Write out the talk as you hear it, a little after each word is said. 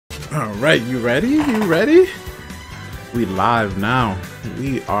All right, you ready? You ready? We live now.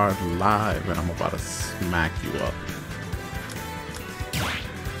 We are live, and I'm about to smack you up.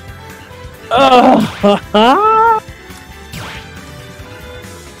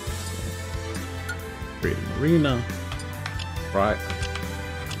 Create an arena. Right.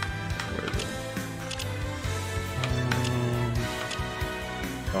 Where is it?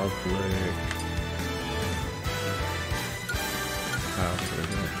 Public.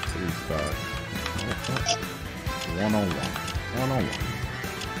 Restart. 101. 101.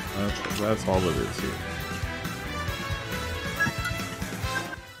 That's all it is here.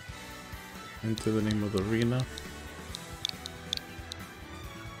 Into the name of the arena.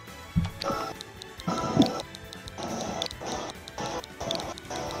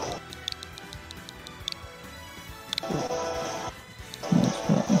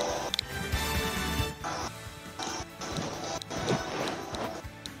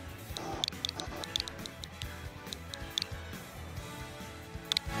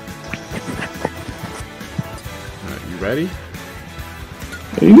 Ready?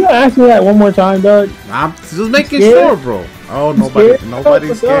 You gotta ask me that one more time, Doug. I'm just making sure, bro. Oh,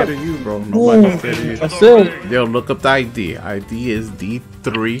 nobody's scared of you, bro. Nobody's scared of you. That's it. Yo, look up the ID. ID is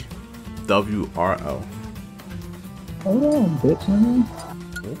D3WRL. Hold on, bitch, man.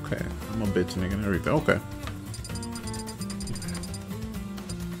 Okay, I'm a bitch nigga and everything. Okay.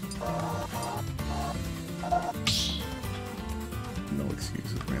 No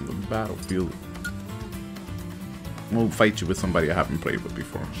excuses, man. The battlefield. We'll fight you with somebody I haven't played with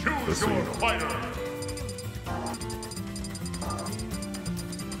before. Just so you know.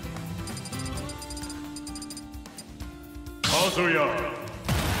 Kazuya.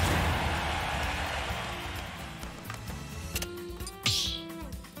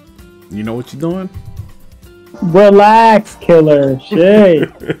 You know what you're doing? Relax, killer. Shit.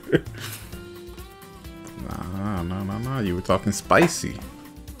 Nah. You were talking spicy.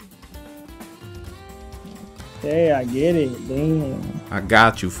 Hey, I get it. Damn. I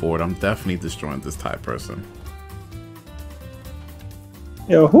got you for it. I'm definitely destroying this type person.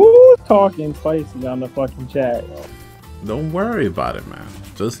 Yo, who's talking spicy on the fucking chat? Don't worry about it, man.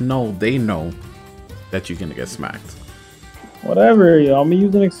 Just know they know that you're gonna get smacked. Whatever, yo. I'm gonna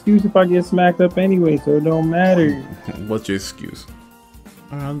use an excuse if I get smacked up anyway, so it don't matter. What's your excuse?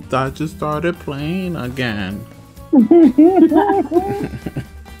 I just started playing again.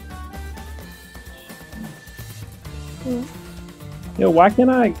 Yo, why can't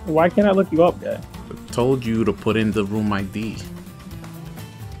I look you up, guy? I told you to put in the room ID.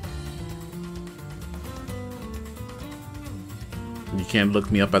 You can't look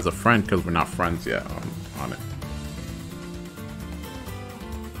me up as a friend because we're not friends yet on it.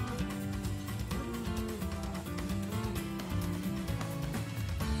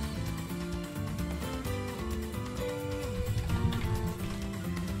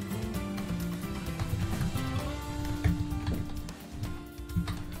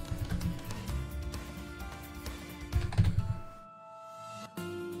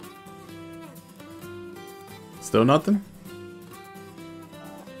 Still nothing?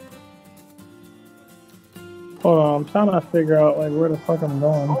 Hold on, I'm trying to figure out like where the fuck I'm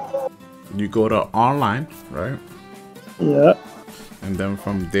going. You go to online, right? Yeah. And then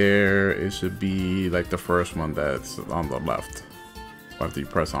from there, it should be like the first one that's on the left. After you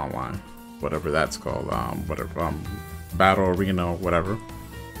press online, whatever that's called, battle arena or whatever.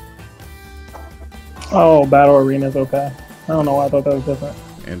 Oh, battle arenas, okay. I don't know why I thought that was different.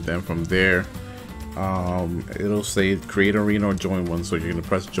 And then from there, it'll say create arena or join one. So you're gonna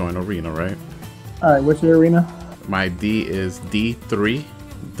press join arena, right? All right, what's your arena? My D is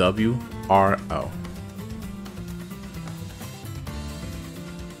D3WRL.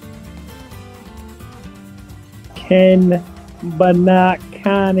 Ken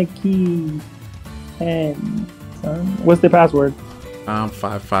Banakanaki. And what's the password?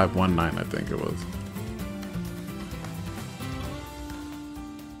 5519, I think it was.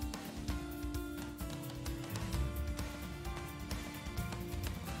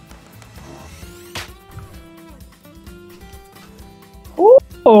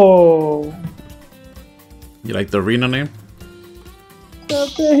 Oh. You like the arena name?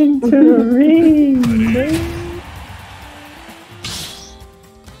 Step into the ring, man.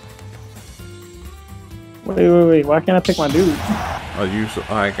 Wait. Why can't I pick my dude? Oh,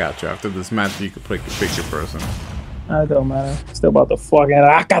 I got you. After this match, you can pick your person. It don't matter. Still about the fucking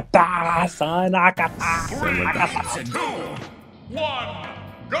Akata, son. Akata. 3, 2, 1,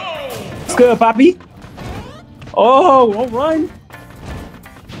 go! What's good, Poppy? Oh, don't run.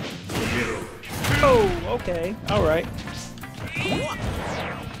 Oh, okay. All right.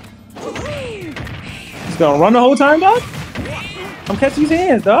 gonna run the whole time, dog? I'm catching his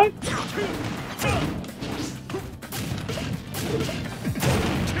hands, dog.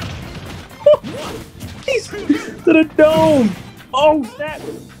 He's to the dome. Oh, snap.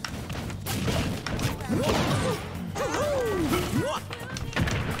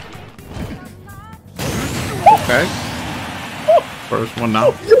 Okay. First one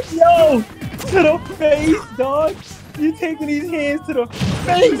now. Yo, to the face, dog. You taking these hands to the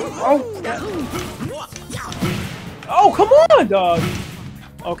face. Oh, come on, dog.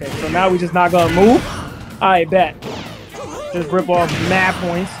 Okay, so now we just not gonna move. I bet. Just rip off mad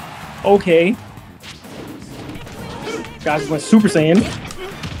points. Okay. Guys went Super Saiyan.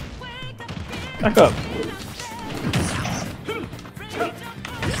 Back up.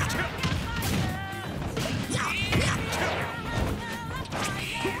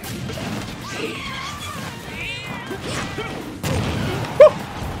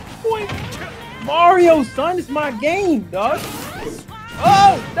 Boy, Mario, son, it's my game, dog.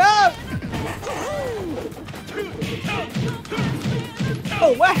 Oh, no!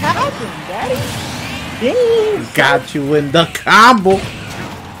 Oh, what happened, Daddy? Dang, Got you in the combo.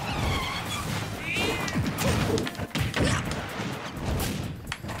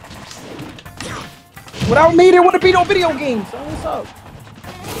 without me, there wouldn't be no video games. So what's up?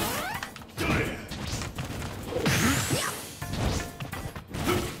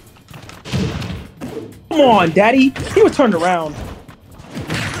 Come on, Daddy. He was turned around.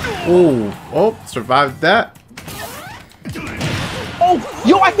 Ooh. Oh, survived that. Oh,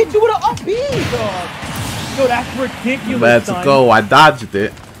 yo, I hit you with an up B, dog. Yo, that's ridiculous. Let's son. go. I dodged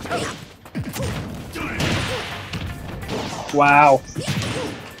it. Wow.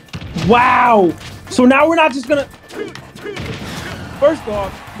 Wow. So now we're not just gonna. First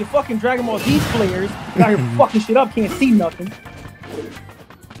off, your fucking Dragon Ball Z players out here fucking shit up, can't see nothing.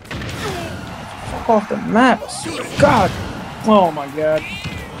 Fuck off the map. God. Oh my god.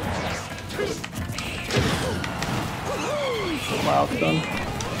 Wow, son.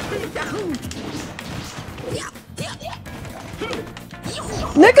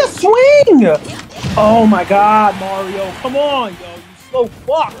 Nigga, swing! Oh my god, Mario. Come on, yo. You slow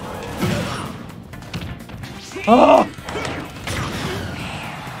fuck. Oh.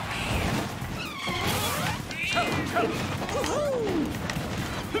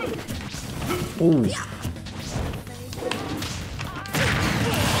 Ooh.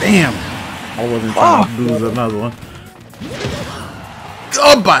 Damn. I wasn't trying to lose another one.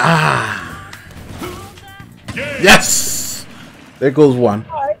 Oh, but yes. There goes one.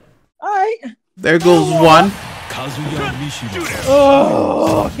 Alright. There goes one.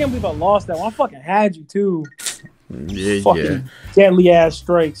 Oh, I can't believe I lost that one. I fucking had you too. Yeah, Fucking deadly ass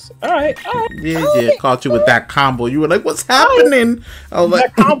strikes. Alright. yeah. Caught you with that combo. You were like, "What's happening?" I was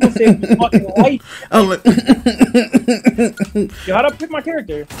like, That combo saved my fucking life. I was like, Yo, how'd I pick my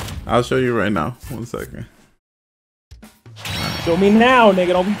character? I'll show you right now. 1 second. Show me now,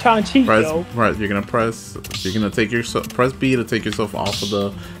 nigga. Don't be trying to cheat, yo. Right, you're gonna press. You're gonna take yourself. Press B to take yourself off of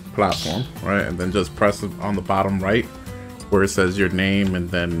the platform, right, and then just press it on the bottom right where it says your name, and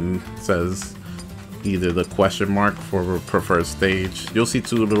then says either the question mark for preferred stage. You'll see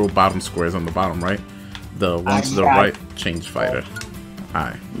two little bottom squares on the bottom right. The one to the right, change fighter.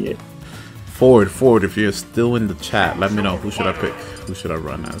 Alright. Yeah. Forward. If you're still in the chat, let me know who should I pick. Who should I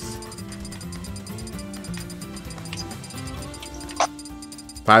run as?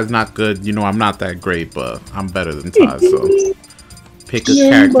 Ty's not good. You know I'm not that great, but I'm better than Ty. So pick a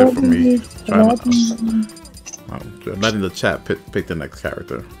character for me. Try not. Letting the chat pick the next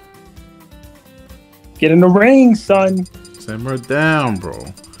character. Get in the ring, son. Simmer down, bro.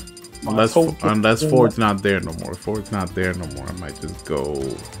 Unless Ford's not there no more. Ford's not there no more. I might just go.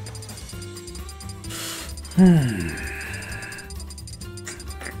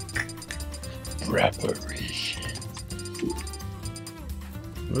 Preparation.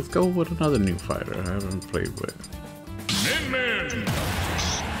 Let's go with another new fighter I haven't played with. Min.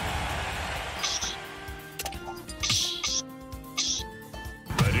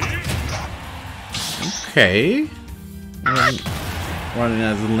 Okay. Running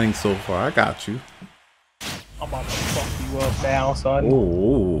as a Link so far. I got you. I'm about to fuck you up now, son.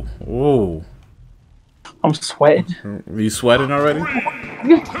 Ooh. I'm sweating. You sweating already?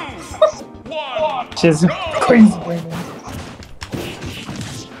 Just crazy, man.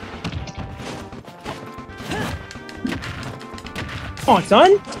 Come on,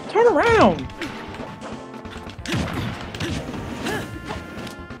 son. Turn around.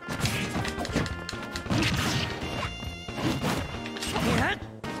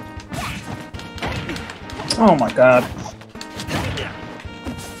 Oh my god.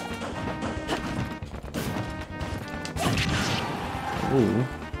 Ooh.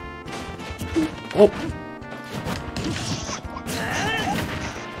 Oh.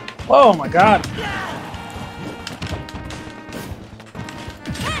 Oh my god.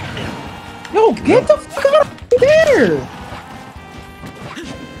 Yo, get the fuck out of there!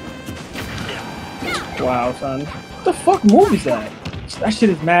 Wow, son. What the fuck move is that? That shit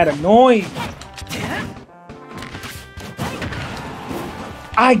is mad annoying.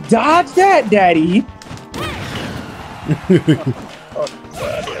 I dodged that, daddy! Oh,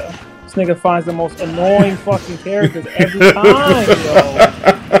 God, yeah. This nigga finds the most annoying fucking characters every time,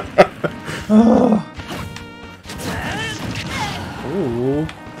 yo. Ooh.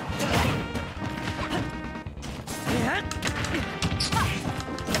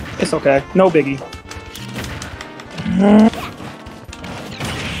 It's okay. No biggie.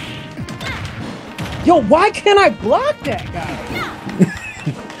 Yo, why can't I block that guy?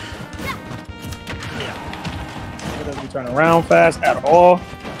 He doesn't turn around fast at all.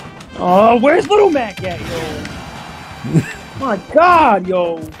 Oh, where's Little Mac at, yo? My God,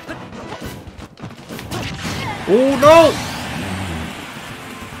 yo. Oh no!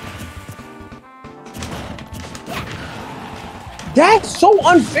 That's so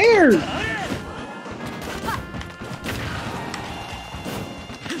unfair.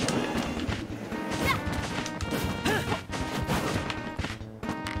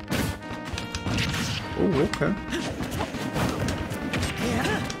 Oh, okay.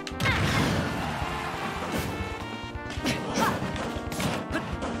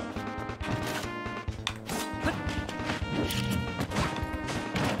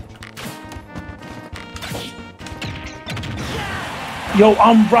 Yo,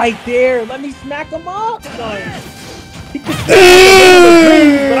 I'm right there. Let me smack him up, son. He can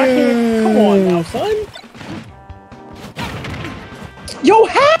but I can't. Come on now, son. Yo,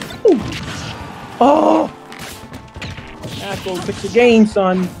 how? Oh. That's go fix the game,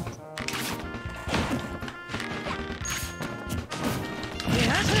 son.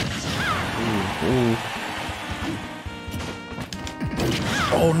 Ooh.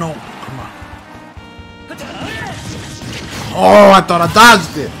 Oh no! Come on! Oh, I thought I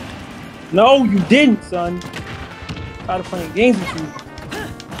dodged it. No, you didn't, son. Tired of playing games with you.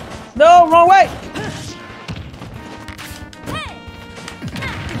 No, wrong way.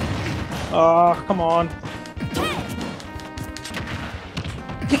 Come on.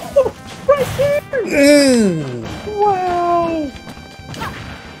 Yo, right there. Wow.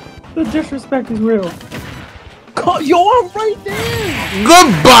 The disrespect is real. Yo, I'm right there.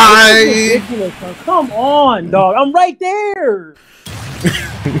 Goodbye. Ridiculous, son. Come on, dog. I'm right there.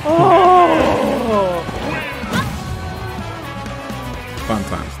 Oh. Fun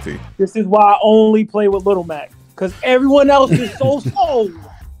times, T. This is why I only play with Little Mac. Because everyone else is so slow.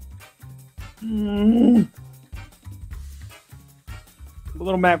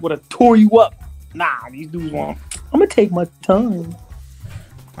 Little Mac would have tore you up. Nah, these dudes won't. I'm going to take my time.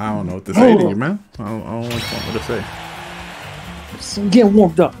 I don't know what to say to you, man. I don't know what to say. So I'm getting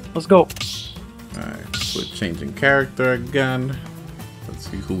warmed up. Let's go. Alright, we're changing character again. Let's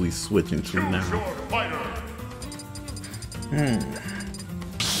see who we switching to now.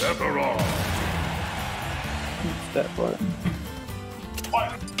 Sephiroth. That part.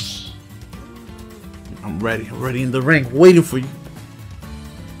 I'm ready. I'm ready in the ring, waiting for you.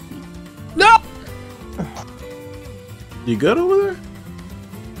 No! You good over there?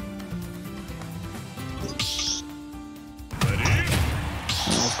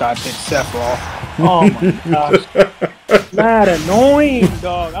 This guy picked Sephiroth. Oh my gosh. Mad annoying,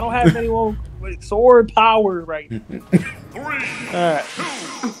 dog. I don't have anyone with sword power right now. 3, Alright.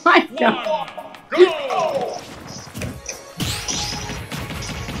 Oh my God. go!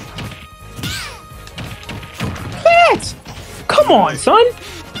 What? Come on, son.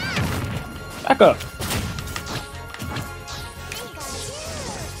 Back up.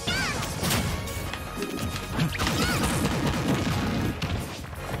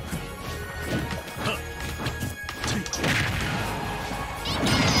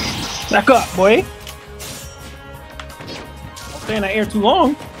 Back up, boy. Don't stay in the air too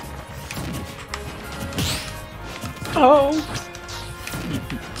long. Oh.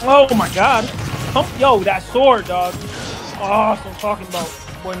 Oh my God. Yo, that sword, dog. Oh, that's what I'm talking about.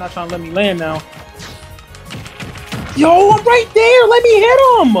 Boy, not trying to let me land now. Yo, I'm right there. Let me hit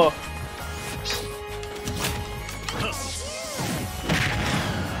him.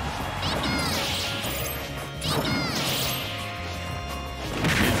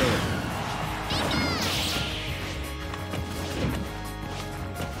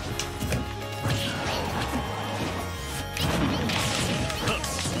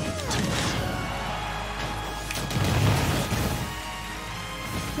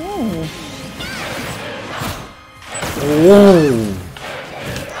 Whoa.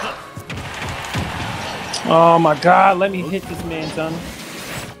 Oh my god, let me hit this man, son.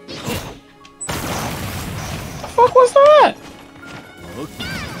 The fuck was that?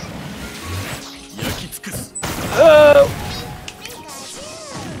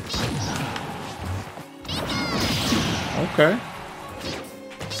 Okay.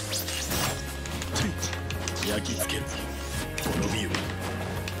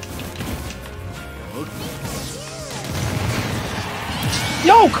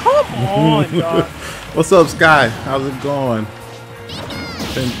 Yo, come on, dog. What's up, Sky? How's it going?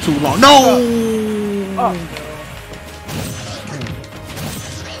 Been too long. No!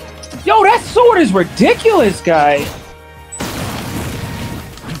 Yo, that sword is ridiculous, guy.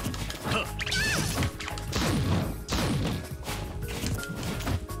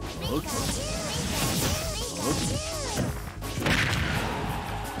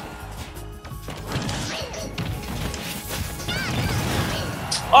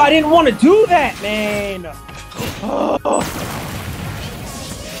 Oh, I didn't want to do that, man. Oh.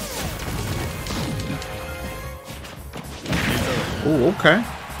 Oh, okay.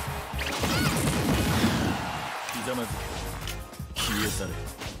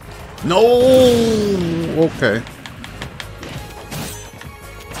 No. Okay.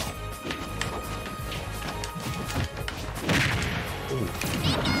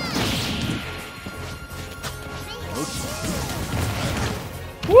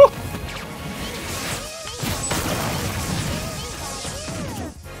 Woo.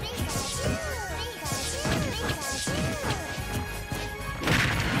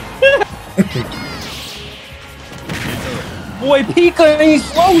 Boy, Pika ain't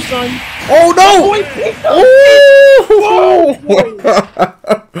slow, son. Oh no! Boy, Pika.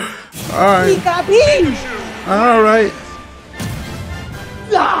 All right. Pika, Pika. All right.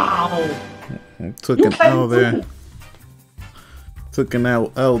 No. Took You an can't L there. do. Took an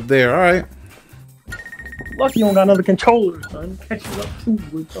L there. All right. Lucky you don't got another controller, son. Catch you up too,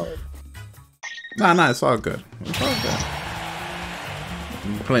 retard. Nah, it's all good. It's all good.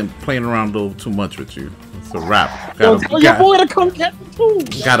 I'm playing around a little too much with you. It's a wrap. Yo, tell your boy to come catch the too.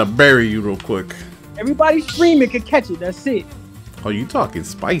 Gotta bury you real quick. Everybody streaming can catch it. That's it. Oh, you talking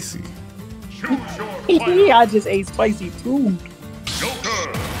spicy? Choose your fighter. I just ate spicy food.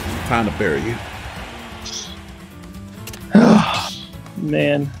 Joker. Time to bury you.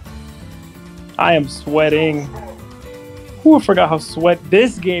 Man, I am sweating. Who forgot how sweat?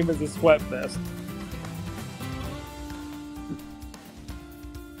 This game is a sweat fest.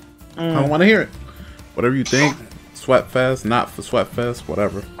 I don't want to hear it. Whatever you think. Sweat fest, not for sweat fest,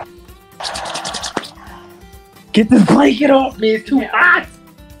 whatever. Get this blanket off me. It's too hot.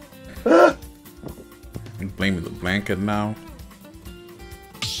 You blaming the blanket now.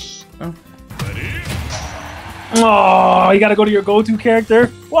 Oh. Oh, you gotta go to your go-to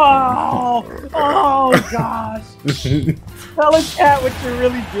character. Wow. Oh gosh. Tell a cat what you're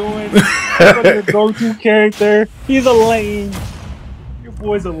really doing. Go to your go-to character. He's a lame. Your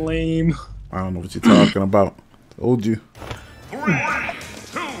boy's a lame. I don't know what you're talking about. Told you. 3,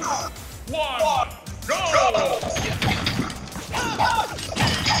 2, 1, go!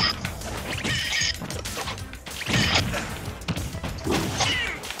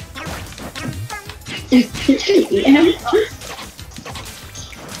 Yeah.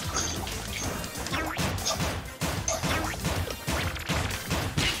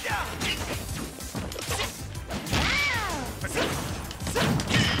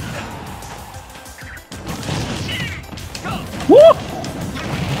 Woo!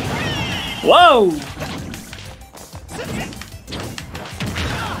 Whoa!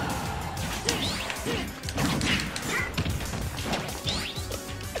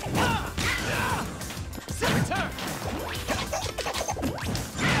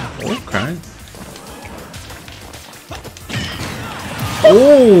 Okay.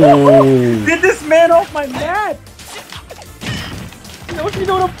 Oh! Get this man off my mat! Don't you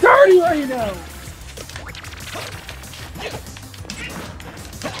know I'm dirty right now?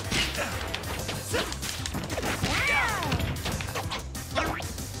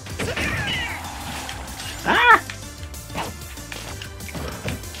 Ah!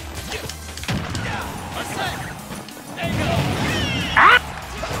 Ah!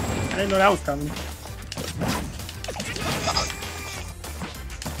 I didn't know that was coming.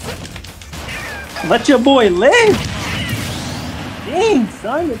 Let your boy live! Dang,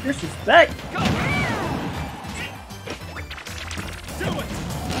 son, with disrespect.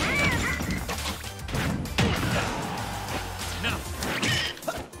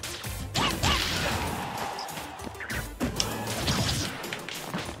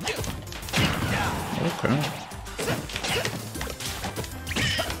 Okay.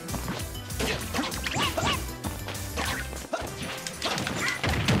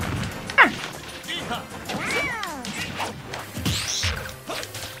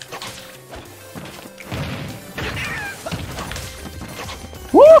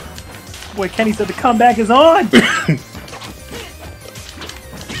 Boy, Kenny said the comeback is on.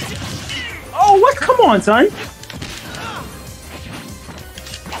 Oh, what? Come on, son.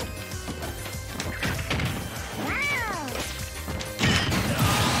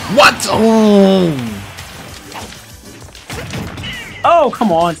 What? Oh. Oh,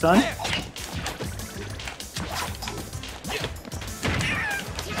 come on, son.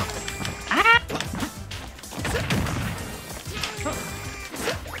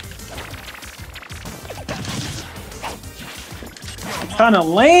 Trying to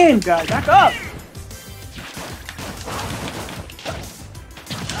land, guys. Back up.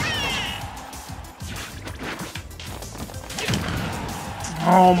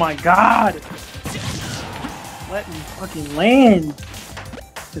 Oh my god. Let me fucking land.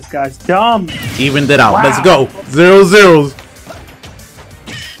 This guy's dumb. Evened it out. Wow. Let's go. 0-0.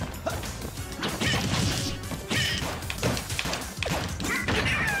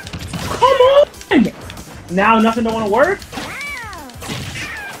 Come on. Now nothing don't want to work?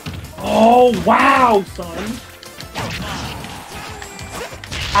 Oh, wow, son.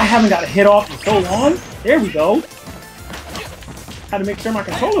 I haven't got a hit off in so long. There we go. Had to make sure my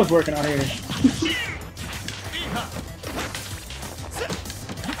controller's working out here.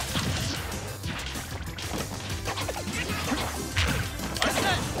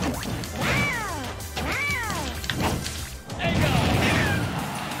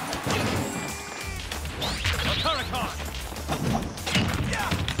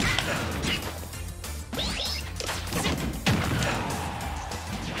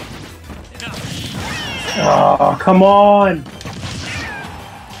 Oh, come on.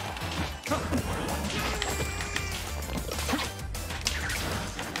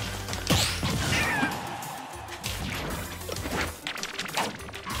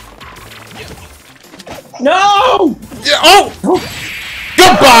 No! Yeah, oh!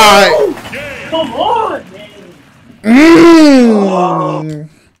 Goodbye! Come on, man. Mm. A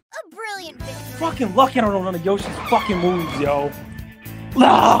brilliant victory. Fucking lucky I don't know none of Yoshi's fucking moves, yo.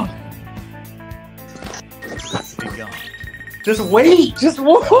 Ah. Just wait. Just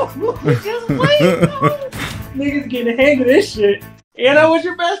wait. Just wait. Niggas getting the hang of this shit. And that was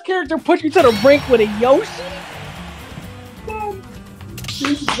your best character. Put you to the brink with a Yoshi.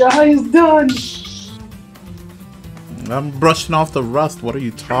 This guy is done. I'm brushing off the rust. What are you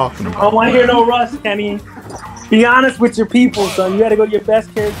talking I about? don't want to hear no rust, Kenny. Be honest with your people, son. You gotta go to your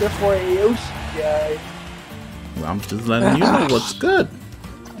best character for a Yoshi guy. I'm just letting you know what's good.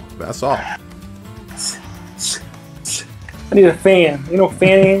 That's all. I need a fan. You know,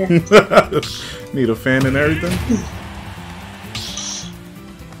 fan in here. Need a fan and everything?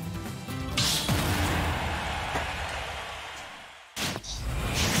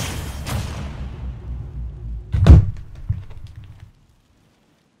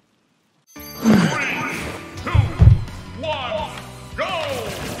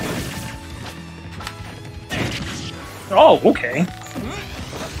 Oh, okay.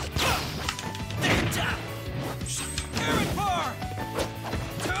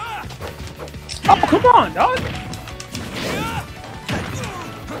 Oh, come on, dog.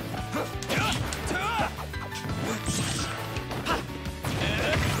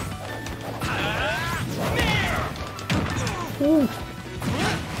 Ooh.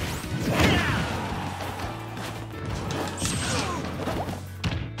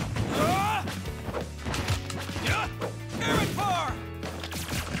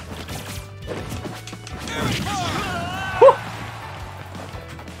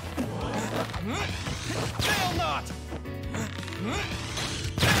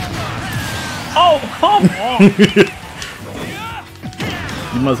 Oh, come on!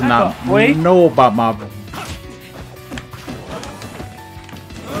 You must not Wait. know about my...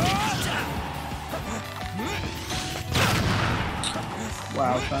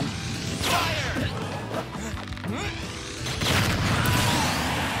 Wow, son.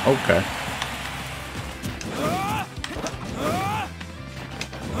 Okay.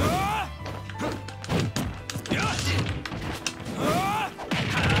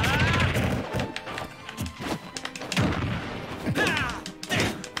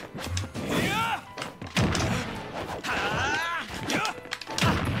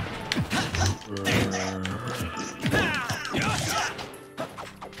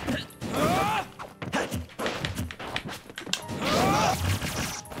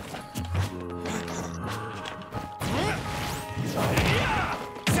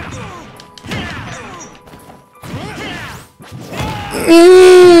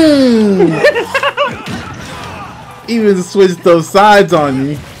 Even switched those sides on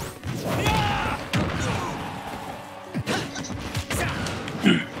me.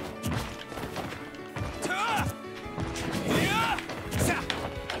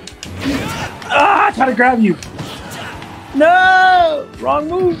 try to grab you. No! Wrong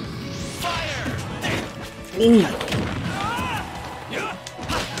move. Ooh.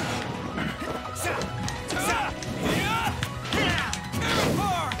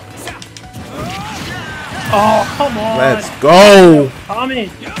 Oh, come on. Let's go. Coming.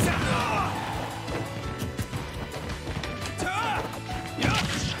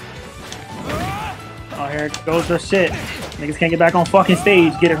 Oh, here it goes the shit. Niggas can't get back on fucking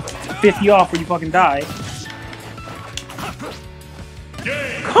stage. Get a 50 off or you fucking die.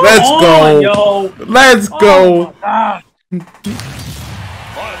 Come Let's on, go. Yo. Let's Oh go. my God.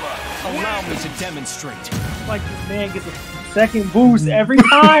 Allow me to demonstrate. Like this man gets a second boost every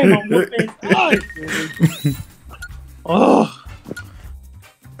time. I'm whooping his ass, dude. Oh.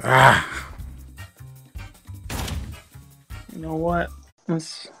 Ah. You know what?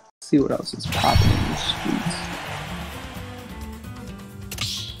 Let's see what else is popping in the streets.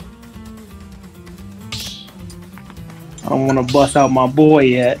 I don't want to bust out my boy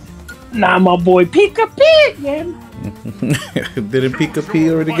yet. Nah, my boy Pika Pig, man. Didn't Pika P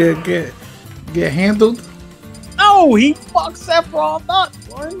already get handled? Oh, he fucked Sephiroth up,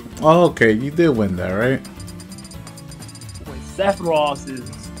 son. Oh, okay, you did win that, right? Boy, Sephiroth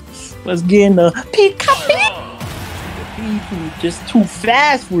is. Let's get in the Pika Pig. He's just too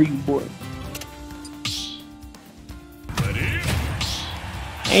fast for you, boy.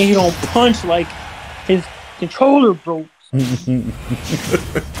 And he don't punch like his controller broke.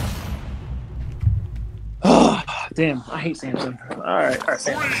 Oh, damn, I hate Samson. Alright,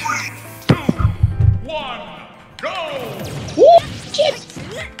 Samson. 3, 2, 1, go! Woo, shit.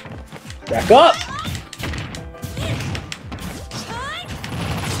 Back up.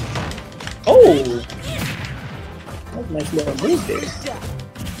 Oh. That's a nice little move there.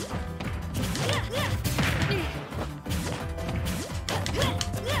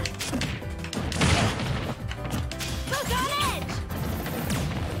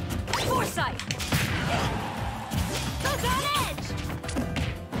 Foresight. Look on edge.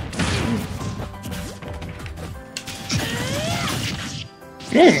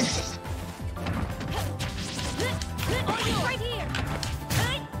 Yeah. Right here.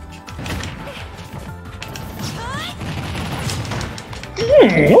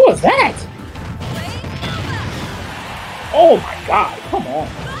 What was that? Oh my god, come on.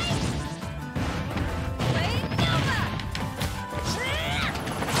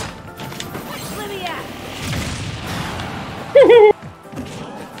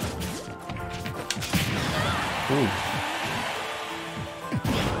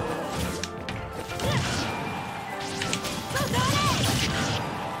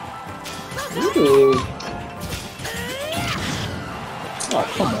 Ooh. Oh,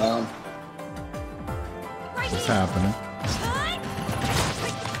 come on. What's happening?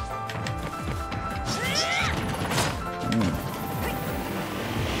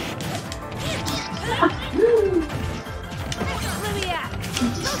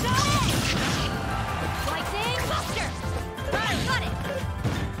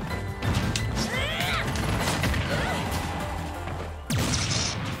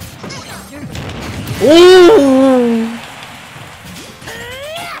 Ooh!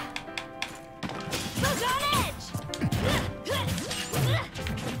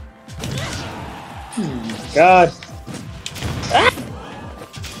 God. Ah!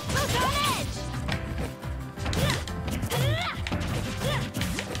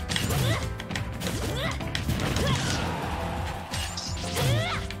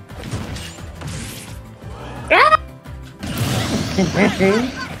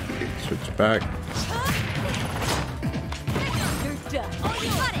 Switch back.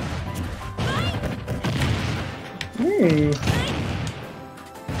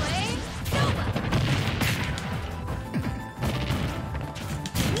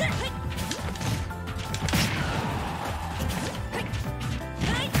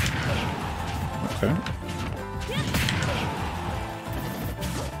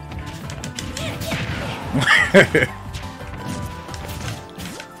 Okay.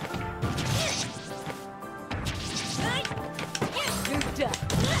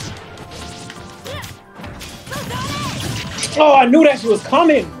 Oh, I knew that shit was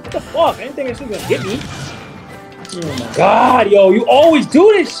coming. What the fuck? I didn't think that shit was gonna hit me. Oh my god, yo, you always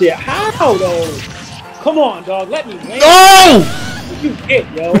do this shit. How though? Come on, dog, let me win. No! What you get,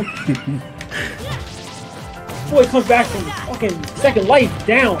 yo? Boy comes back from fucking second life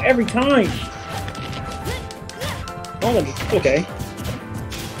down every time. Don't let me. Okay.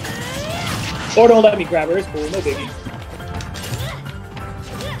 Or don't let me grab her. It's cool. No biggie.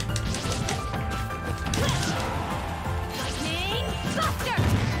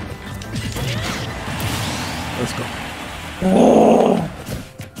 Let's go.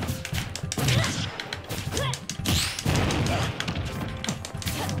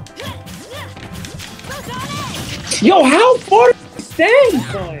 Yo, how far does he stand,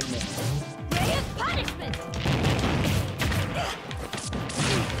 son? Ray of punishment.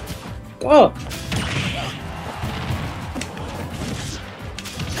 Oh.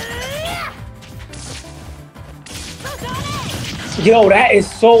 Yo, that is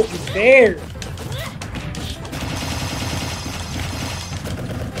so fair.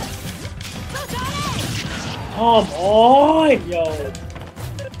 Come on, yo.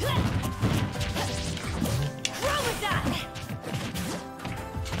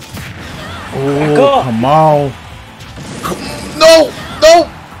 Oh, come on. No, no.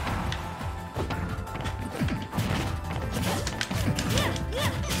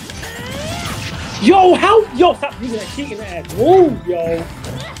 Yo, how? Yo, stop using that cheating ass move, yo.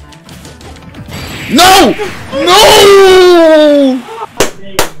 No, no.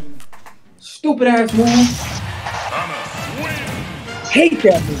 Stupid ass move. Hate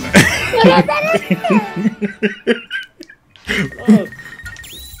that move.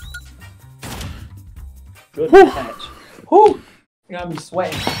 Good catch. Whew. You got me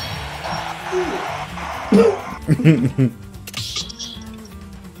sweating.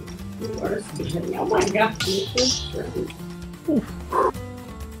 Oh my god.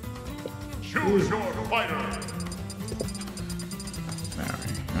 Choose your fighter.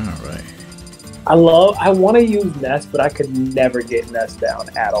 All right. I want to use Nest, but I could never get Nest down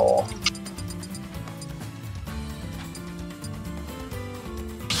at all.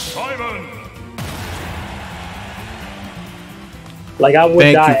 Simon. Like I would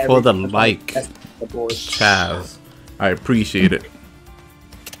Thank die you for the every time like, Nest the board. Chaz. I appreciate it.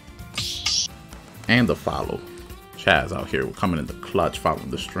 And the follow. Chaz out here coming in the clutch, following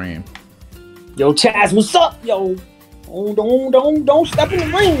the stream. Yo, Chaz, what's up, yo? Don't step in the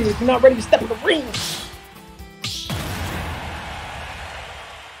ring if you're not ready to step in the ring.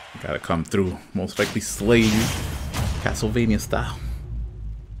 Gotta come through. Most likely slave. Castlevania style.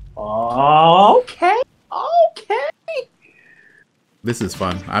 Okay. This is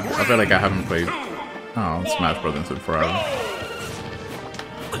fun. I feel like I haven't played Smash Brothers in forever.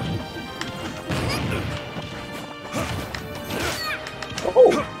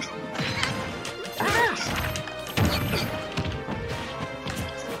 Oh.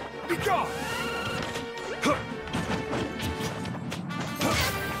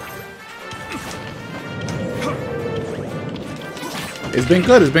 It's been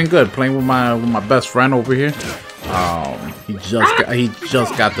good. It's been good playing with my best friend over here. He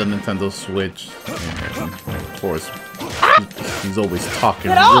just got the Nintendo Switch, and of course he's always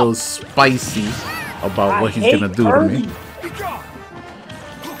talking real spicy about what he's gonna do to me.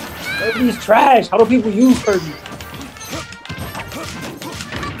 Kirby's trash. How do people use Kirby?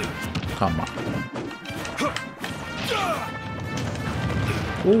 Come on.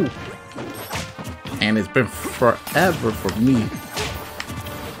 Ooh. And it's been forever for me.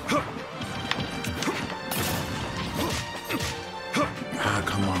 Ah,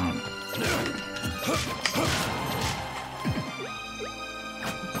 come on.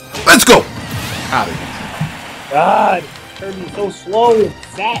 Let's go! Out of here. God, Kirby's so slow and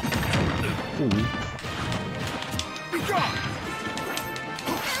fat. Ooh.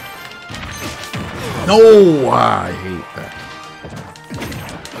 No, I hate that.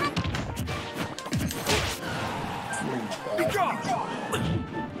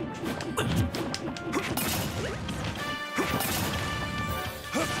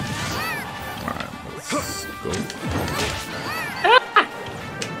 Alright, let's go.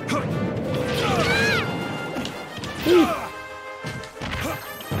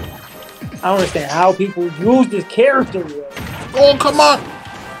 I don't understand how people use this character. Oh, come on!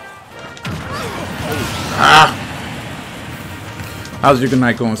 Ah! How's your good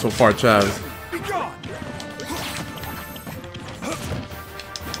night going so far, Chaz?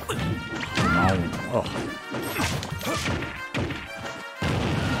 Oh.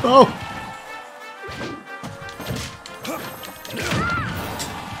 Oh!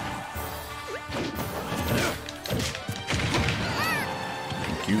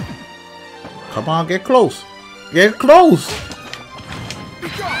 Thank you. Come on, get close. Get close!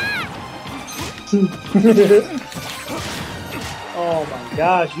 Oh my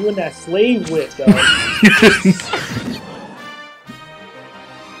gosh, you and that slave whip, though.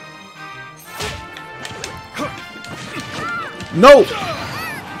 No!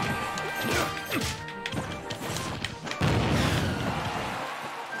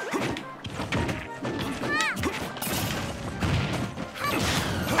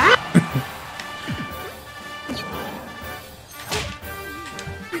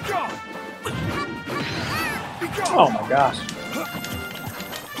 Oh my gosh.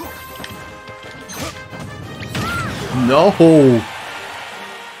 No.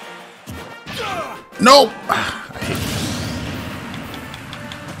 No. I hate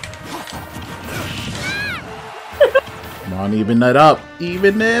this. Come on, even it up.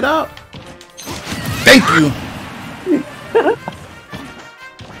 Even it up. Thank you.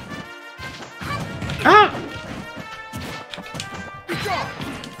 Ah.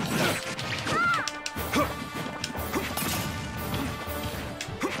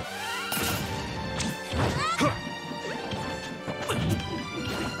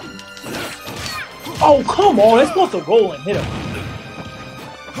 Oh, come on. It's supposed to roll and hit him.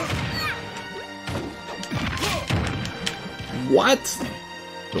 What?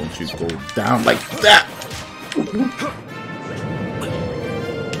 Don't you go down like that.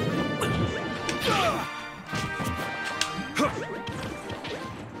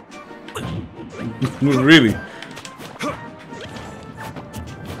 Really?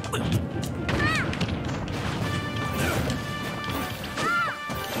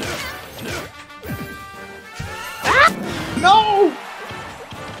 No!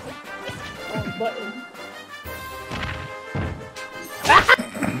 Wrong button.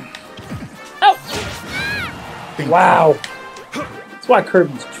 Oh. Wow. That's why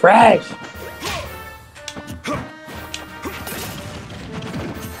Kirby's trash.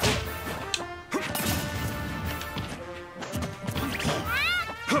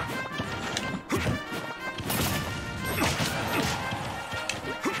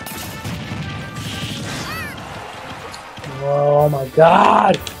 Oh my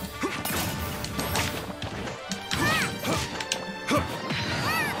god!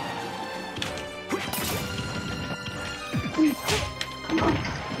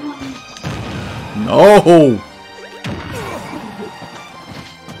 No.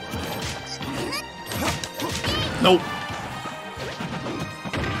 Nope.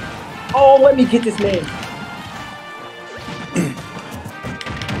 Oh, let me get this man.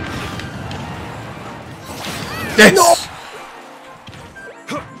 Yes. No.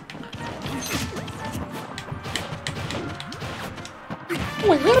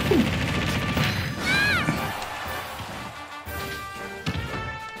 What happened?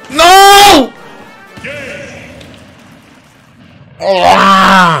 No!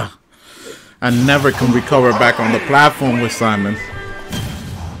 Ah! I never can recover back on the platform with Simon.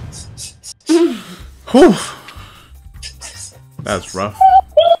 Whew. That's rough.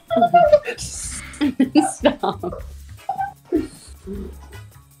 Stop.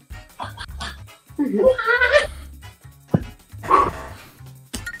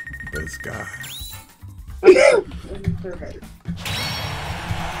 This guy.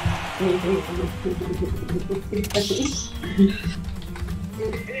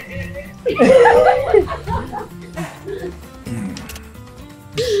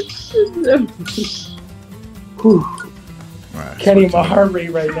 Right, Kenny, my heart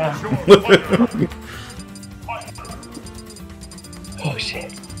rate right now. Oh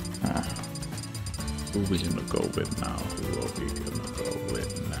shit. Who we gonna go with now? Who are we gonna go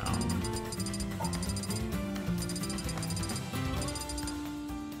with now?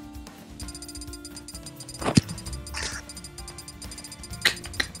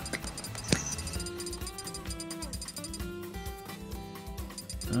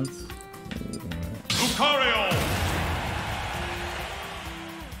 That's Lucario!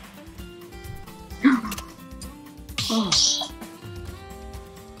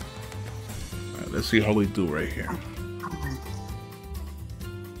 Alright, let's see how we do right here.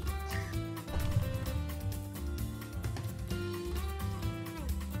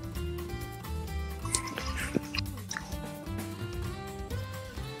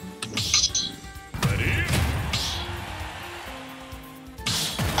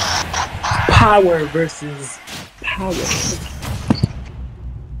 Power versus power.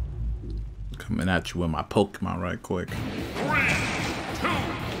 Coming at you with my Pokemon right quick. 3, 2,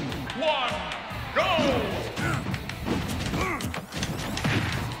 1, go!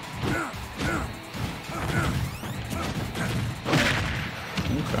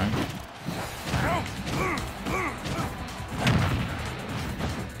 Okay.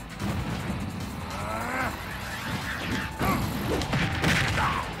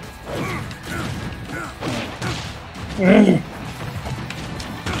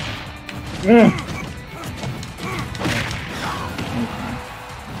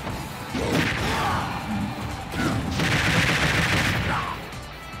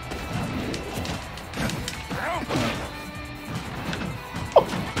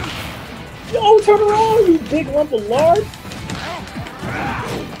 Yo, turn around, you big lump of lard.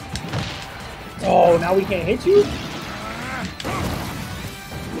 Oh, now we can't hit you?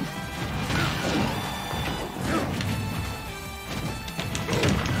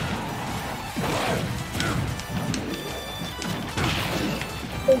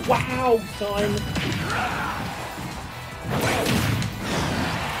 Wow, son.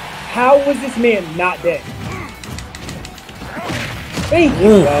 How was this man not dead? Thank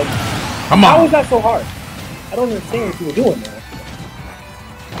you, bud. Come How on. was that so hard? I don't understand what you were doing there.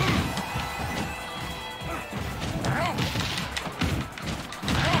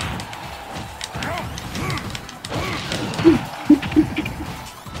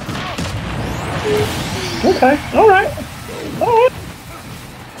 Okay, alright. Alright.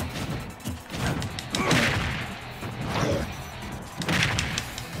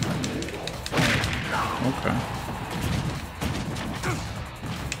 Okay.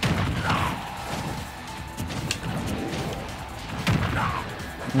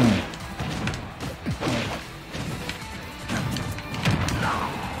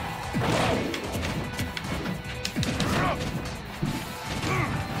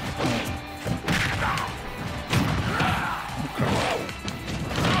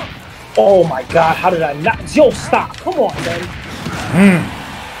 Oh my god, how did I not? Yo, stop. Come on, man.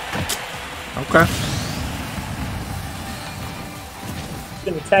 Okay.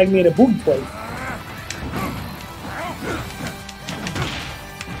 You're gonna tag me in a booty place.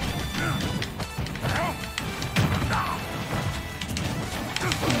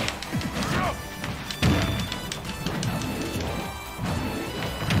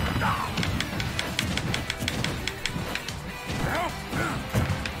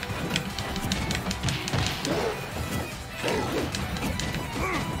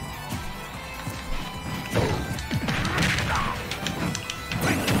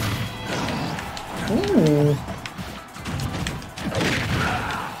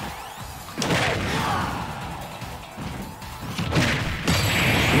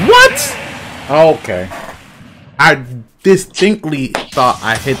 What? Okay. I distinctly thought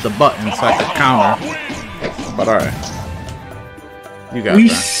I hit the button so I could counter. But alright. You got We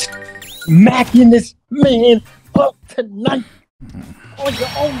that. smacking this man up tonight on your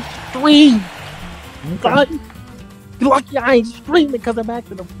own stream. Son. You're lucky I ain't streaming because I'm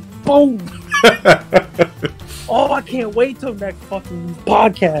acting a fool. Oh, I can't wait till next fucking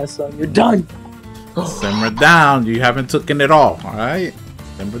podcast, son. You're done. Simmer down. You haven't taken it all. Alright?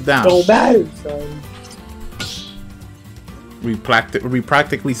 Simmer down. Don't matter, son. We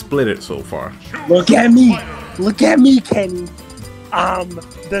practically split it so far. Look at me. Look at me, Kenny. I'm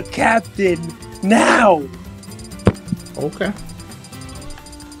the captain now. Okay.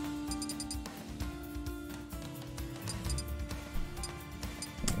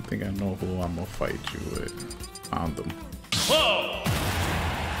 I think I know who I'm gonna fight you with. Found them.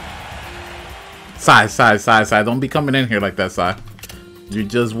 Sai. Don't be coming in here like that, Sai. You're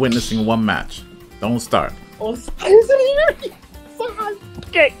just witnessing one match. Don't start. Oh, Sai is in here. Sai,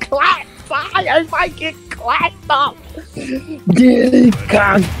 get clapped. Sai, I might get clapped up. Get it,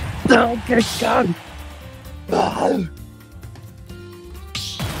 God. Don't get gone.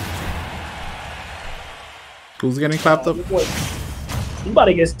 Who's getting clapped up? You about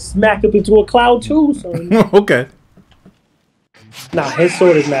to get smacked up into a cloud too, son. Okay. Nah, his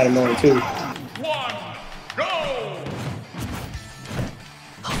sword is mad annoying too. One, go!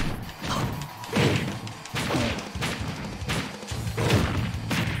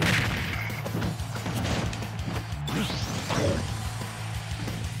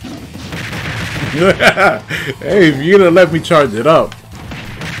 Hey, if you're gonna let me charge it up.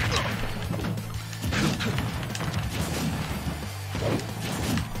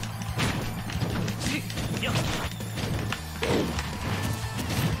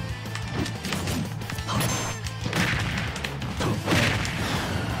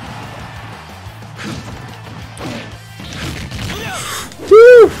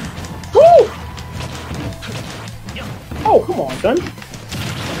 Woo! Woo! Oh, come on, son.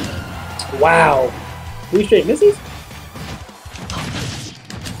 Wow. 3 straight misses?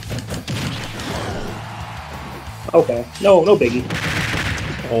 Okay. No biggie.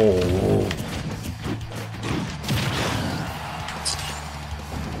 Oh.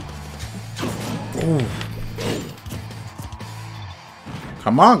 Ooh.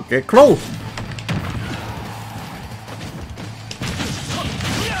 Come on, get close.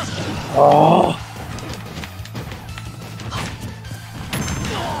 Oh.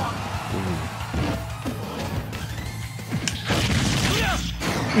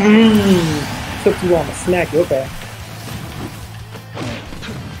 Took too long to snack you, okay.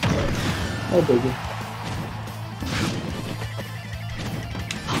 No biggie.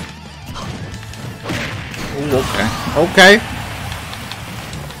 Ooh, okay. Okay.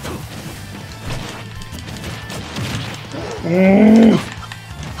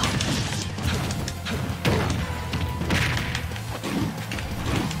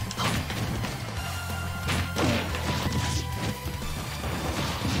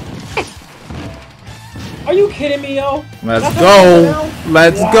 me, yo. Let's That's go. how you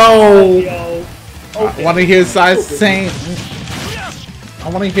Let's wow, go. Yo. Okay. I want to hear Sai saying. I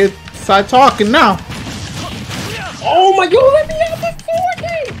want to hear Sai talking now. Oh my god, let me have this 4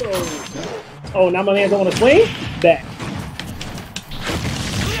 game, bro. Oh, now my man don't want to swing? Back.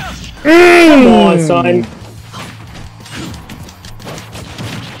 Come on, son.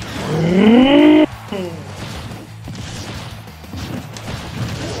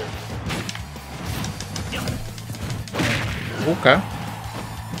 Okay.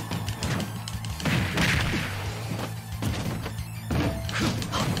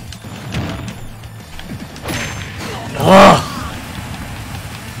 Ugh.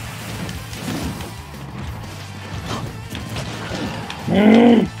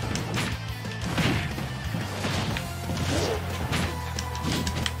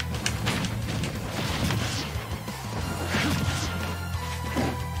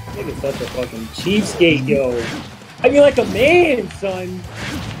 Nigga's such a fucking cheapskate, yo. I mean, like a man, son.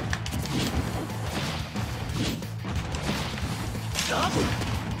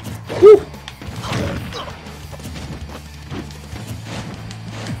 Whew.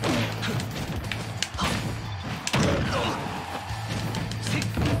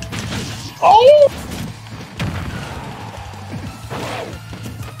 Oh!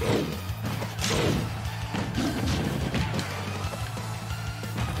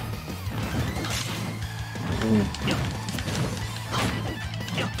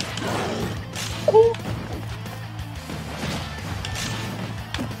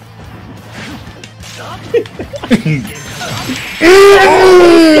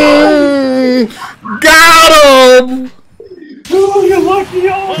 Got him! Oh, you're lucky,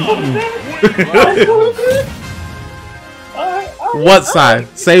 yo. What, Sai?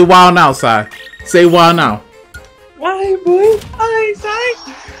 Say wow now, Sai. Say wow now. Why, boy? Hi, Sai.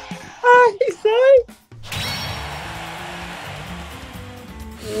 Hi, Sai.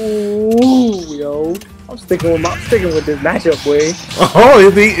 Ooh, yo. I'm sticking with this matchup, boy.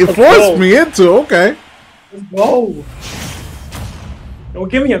 Oh, it forced me into. Okay. Let's go. Don't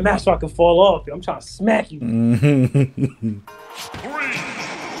give me a match so I can fall off. Yo. I'm trying to smack you. 3, 2,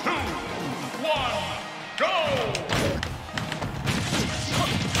 1, go!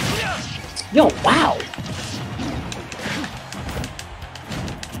 Yo, wow.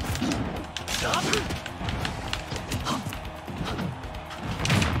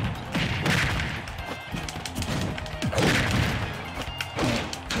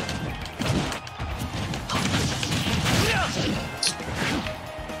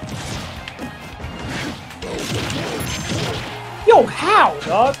 Yo, how,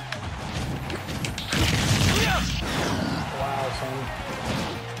 dog? Wow, son.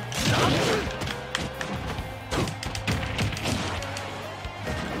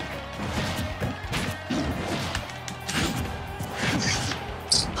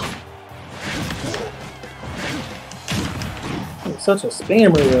 You're such a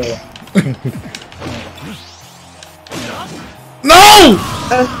spammer, yo. No!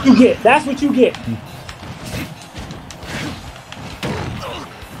 That's what you get. That's what you get.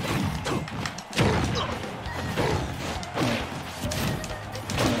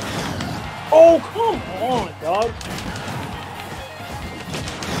 Oh, come on, dog.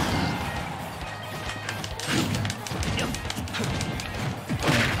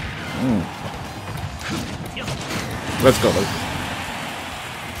 Let's go. Let's go.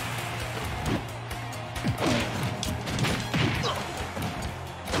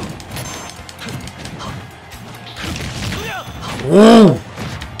 Ooh.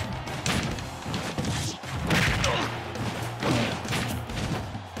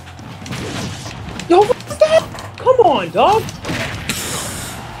 Yo, what's that? Come on, dog.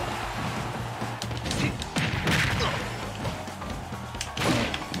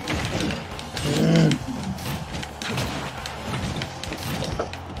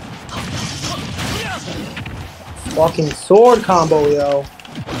 Fucking sword combo, yo.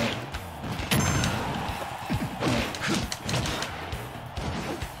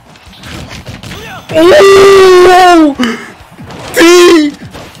 Ooh! T!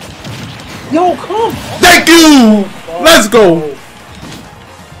 Yo, come on. Thank you! Let's go!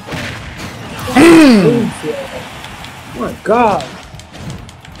 Oh my god.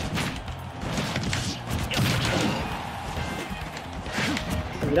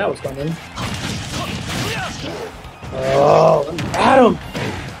 I mean, that was coming. Oh, let me at him.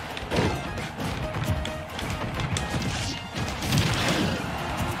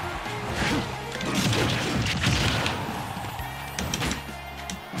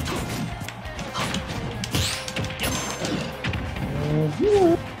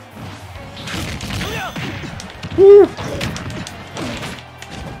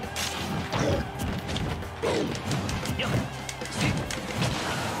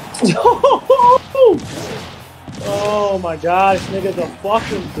 Oh my god, this nigga's a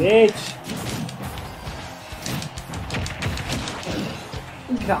fucking bitch.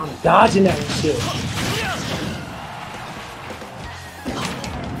 I'm dodging that shit.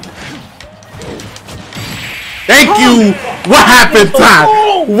 Thank you! What happened, Ty?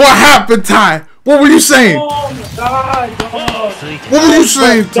 What happened, Ty? What were you saying? Oh my god, dog. What were you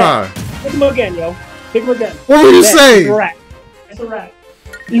saying, Ty? Pick him again, yo. Pick him again. What were you saying? It's a wrap. It's a wrap.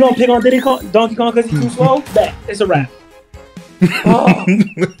 You don't pick on Donkey Kong because he's too slow? Bet. It's a wrap. Oh,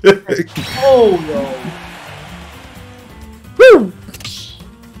 oh yo. Woo!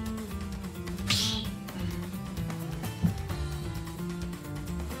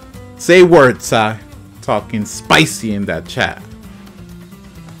 Say words, Ty. Talking spicy in that chat.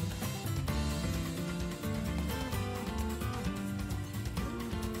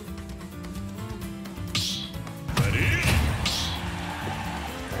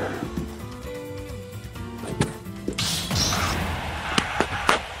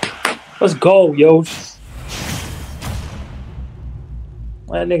 Let's go, yo.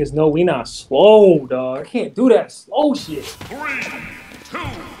 Let niggas know we not slow, dog. I can't do that slow shit. 3, 2, 1,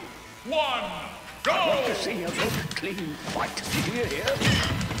 go! I want to see a good clean fight. Here, here.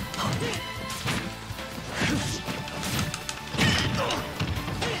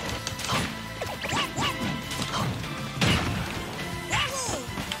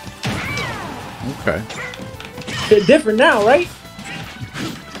 Okay. Bit different now, right?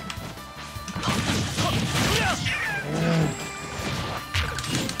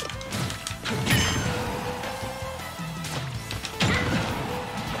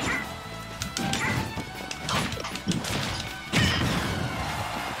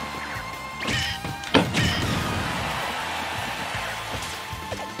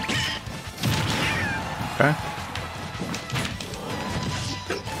 Okay.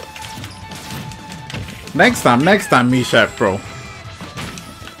 Next time, Meshach Pro.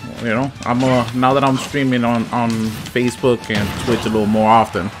 You know, now that I'm streaming on Facebook and Twitch a little more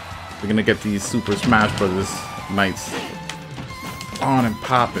often, we're gonna get these Super Smash Brothers nights on and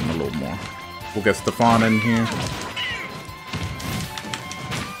popping a little more. We'll get Stefan in here.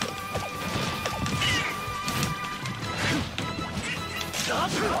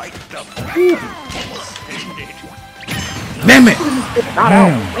 Damn it! Not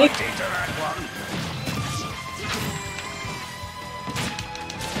out. Quite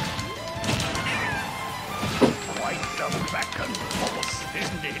the back and forth,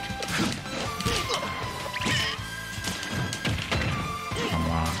 isn't it?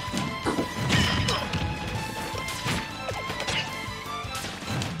 Come on.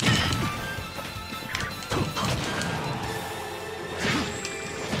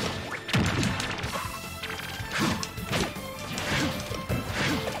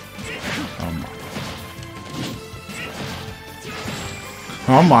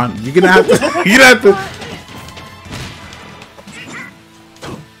 Come on, you're gonna have to. You're gonna have to.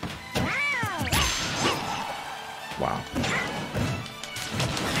 Wow.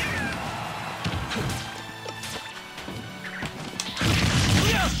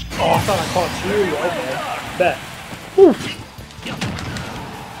 Oh, I thought I caught you. Okay. Bet.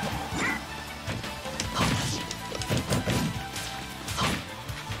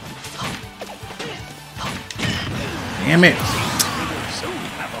 Damn it. Soon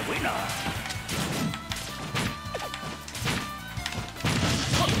have a winner.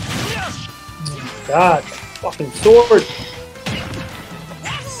 God, fucking sword.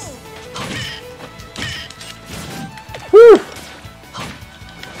 Woo.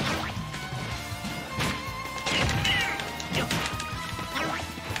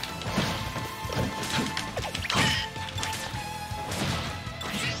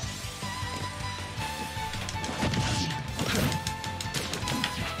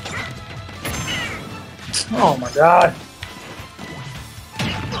 Oh my god.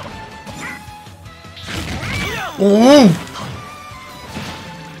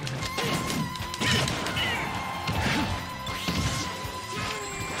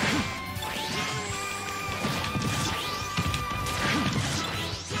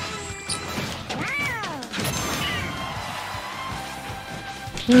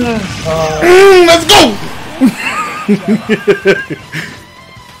 Let's go.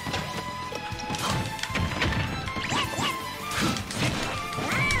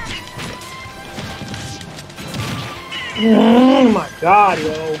 Oh my god,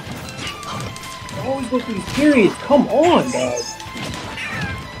 yo. I always go through these periods. Come on, dog.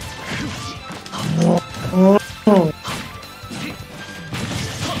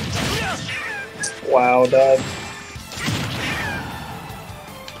 Wow, dog.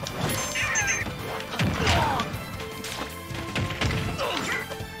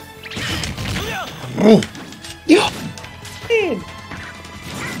 Oh. Yo, man.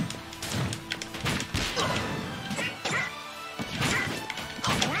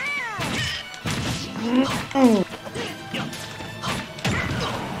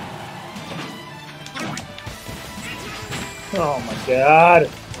 Oh my god.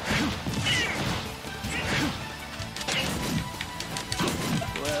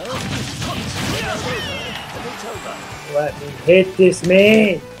 Let me hit this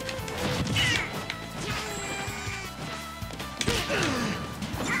man.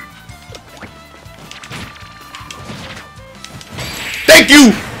 Thank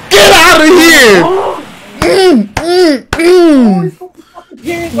you! Get out of here!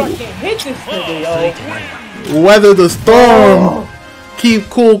 Appearance, I can't hit this nigga, yo. Weather the storm. Keep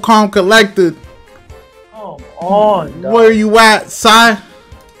cool, calm, collected. Come on, dog. Where you at, Sai?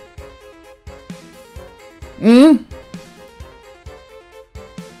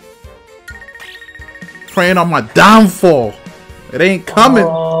 Praying on my downfall. It ain't coming.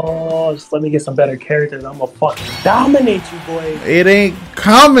 Oh, just let me get some better characters. I'm gonna fucking dominate you, boy. It ain't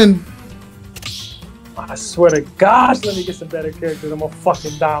coming. I swear to God, let me get some better characters. I'm gonna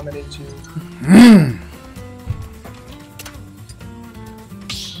fucking dominate you.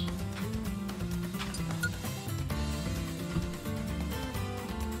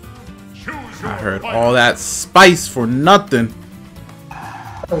 I heard all that spice for nothing.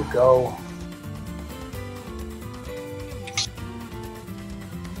 There we go.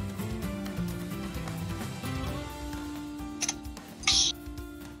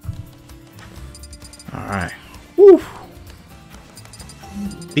 Alright. Woo.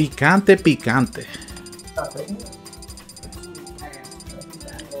 Picante, picante.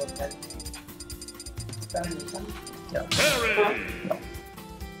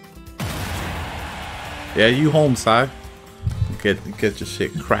 Yeah, you home, Sai. Get your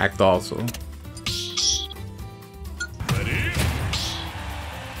shit cracked also.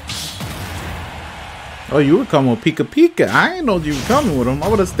 Oh, you were coming with Pika Pika. I ain't know you were coming with him. I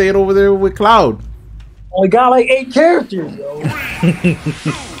would have stayed over there with Cloud. Only got like 8 characters, yo.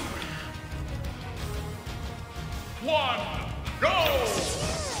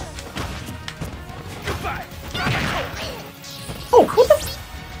 Oh, what the?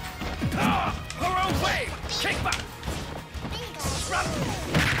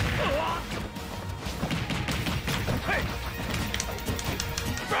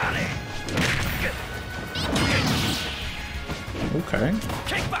 Okay.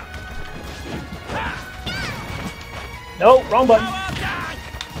 No, wrong button.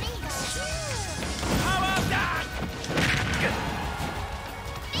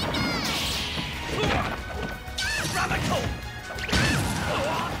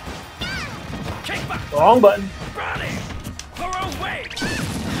 Wrong button.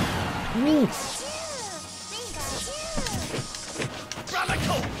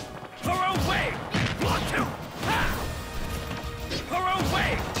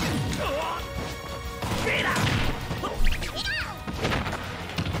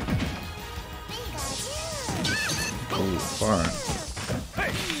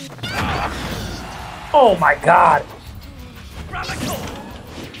 Oh my god.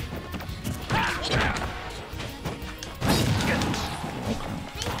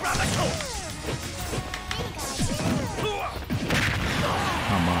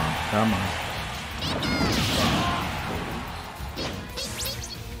 Come on, come on.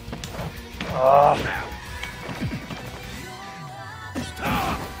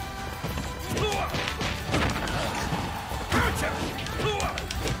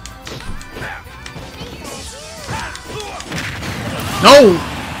 No!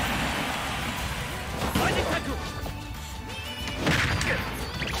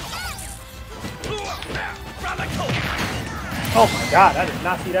 Oh my god, I did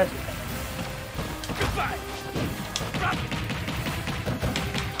not see that shit coming.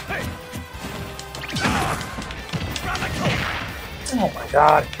 Oh my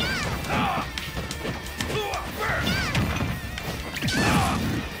god.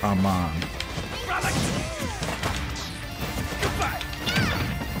 Come on.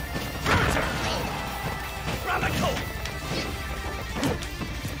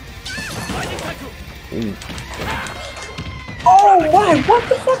 Ooh, Oh my, what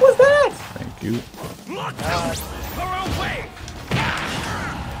the fuck was that? thank you.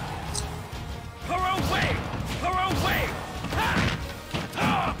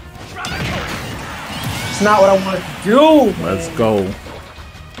 It's not what I wanted to do, man. Let's go.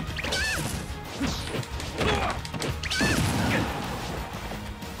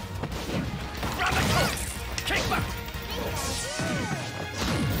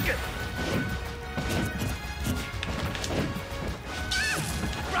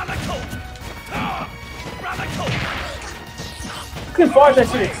 Look how far that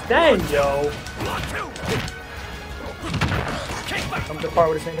shit extend, yo. Come to the part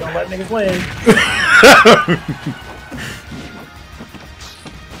where this ain't gonna let niggas win.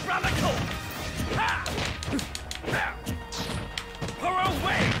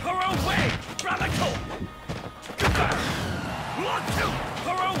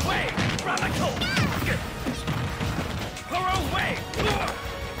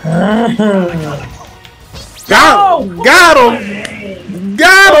 Got him!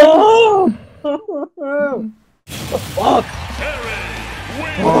 Got him! Fuck.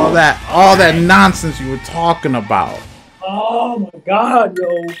 All that nonsense you were talking about. Oh my god, yo.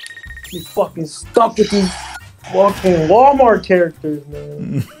 You fucking stuck with these fucking Walmart characters,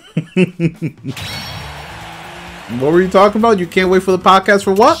 man. What were you talking about? You can't wait for the podcast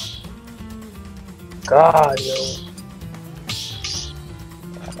for what? God, yo.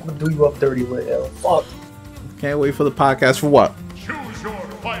 I'm gonna do you up dirty with yo. Fuck. Can't wait for the podcast for what? Choose your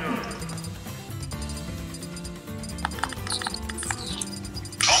fighter.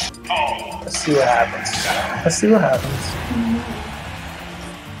 Let's see what happens. Let's see what happens.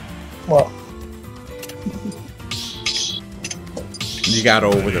 Well, You got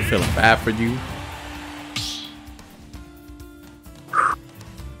over the feeling bad for you.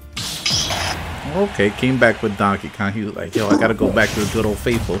 Okay, came back with Donkey Kong. He was like, yo, I gotta go back to the good old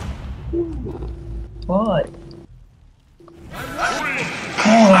faithful. what? Oh,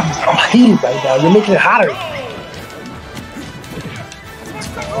 I'm heated right now. You're making it hotter.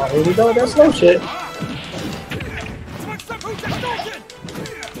 Oh, here we go. That's no shit.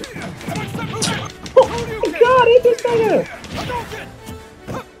 Oh my god, ain't this nigga?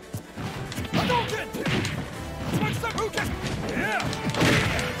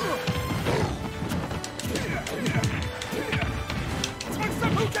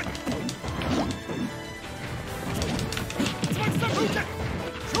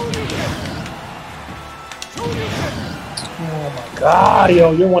 Oh my god,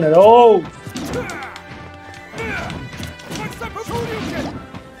 yo, you're one of those.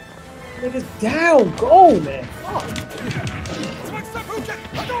 Niggas down, go, man. Fuck.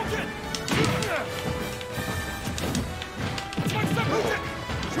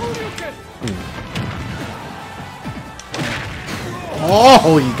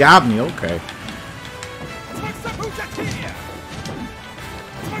 Oh, you got me. Okay.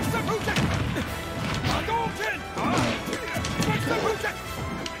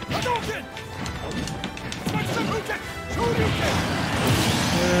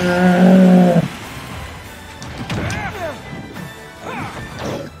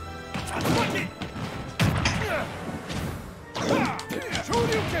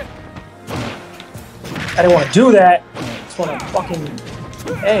 I didn't want to do that. I just want to fucking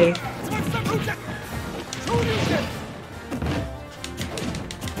A.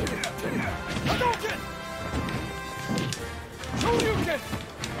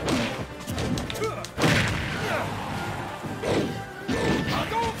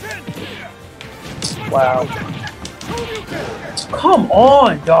 Wow. Come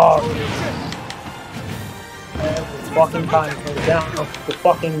on, dog. Every fucking time it goes down to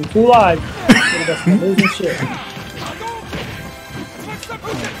fucking 2 lives. That's amazing shit.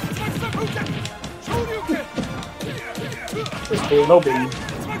 Just cool, no baby.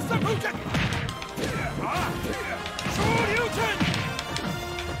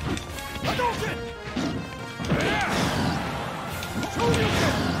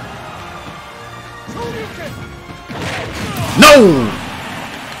 No!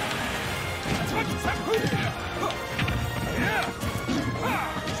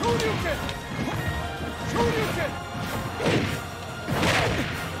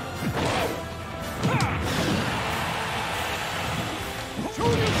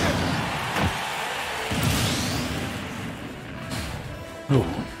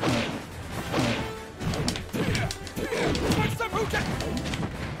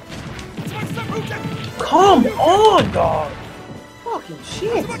 Come on, dog. Fucking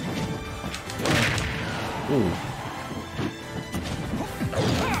shit. Ooh.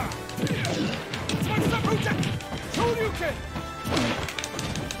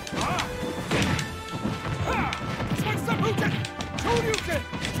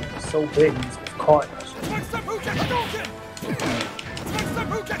 So big, he's caught that shit.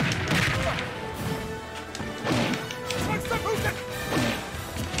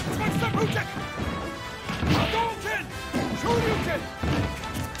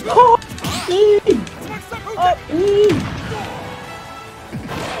 Oh,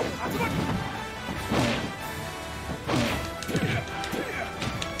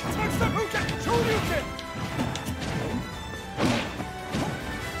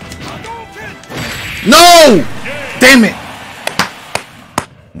 No! Damn it!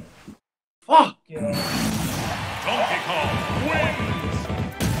 Fuck, yo. Donkey Kong wins.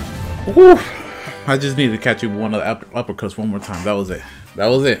 Whew. I just need to catch you one of the uppercuts one more time. That was it. That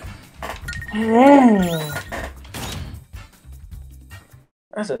was it.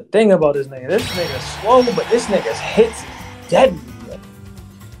 That's the thing about this nigga. This nigga's slow, but this nigga's hits deadly.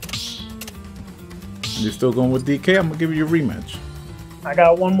 You're still going with DK? I'm gonna give you your rematch. I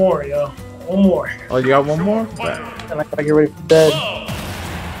got one more, yo. One more. Oh, you got one more? And I gotta get ready for bed.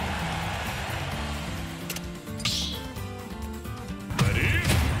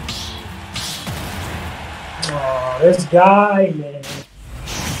 Oh, this guy, man.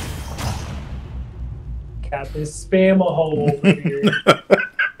 Got this spam a hole over here.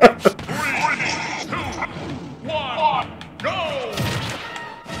 3, 2, 1, go!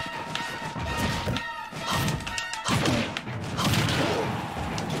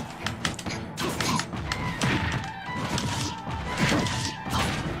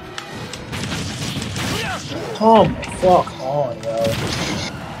 Come the fuck on, yo.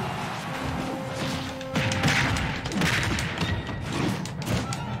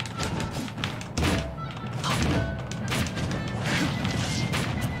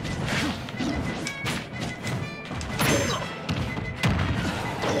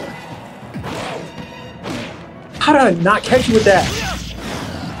 How did I not catch you with that?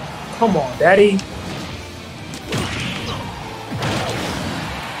 Come on, daddy.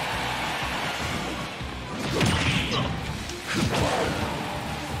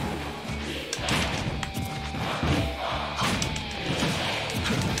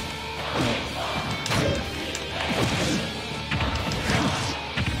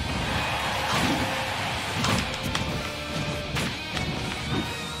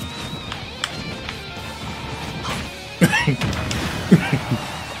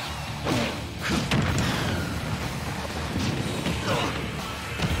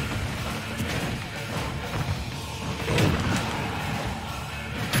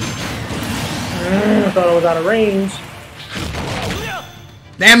 I thought I was out of range.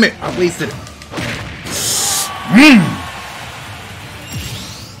 Damn it! I wasted it.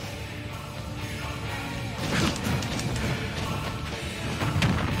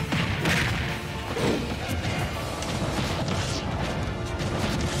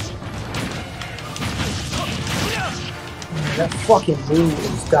 That fucking move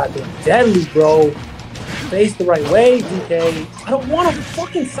is goddamn deadly, bro. Face the right way, DK. I don't want a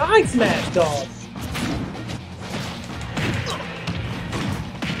fucking side smash, dog.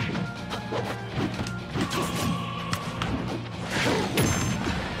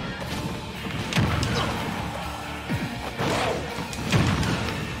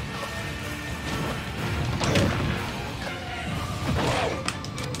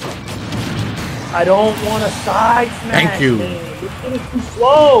 I don't want a side smash. Thank you. Man. This thing is too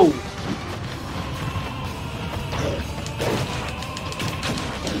slow.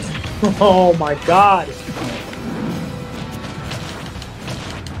 Oh my god.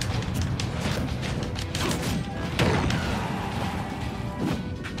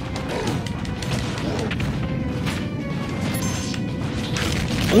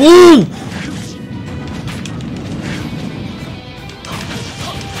 Ooh!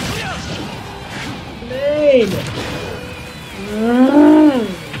 Name.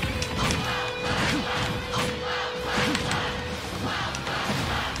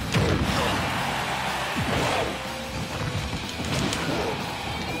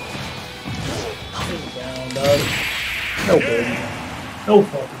 No baby. No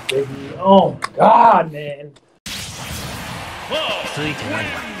fucking baby. Oh my god, man.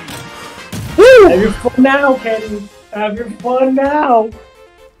 Woo! Have your fun now, Kenny. Have your fun now.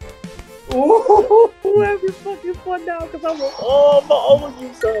 Ooh, have your fucking fun now, cause I'm gonna own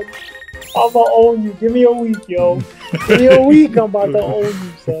you, son. I'm gonna own you. Give me a week, yo. Give me a week. I'm about to own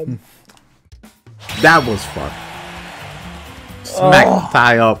you, son. That was fun. Smack,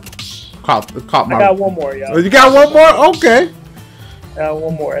 tie up. Caught my. I got one more, yo. Oh, you got one more? Okay. I got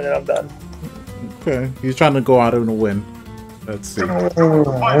one more, and then I'm done. Okay. He's trying to go out on a win. Let's see.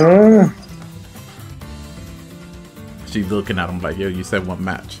 She's looking at him like, yo, you said one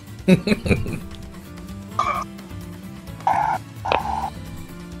match.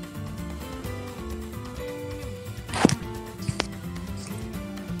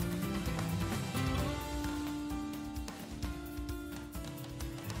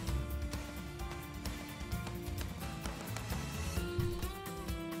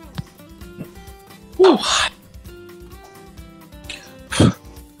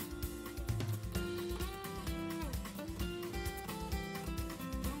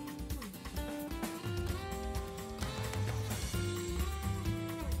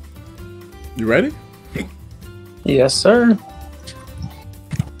 You ready? Yes, sir.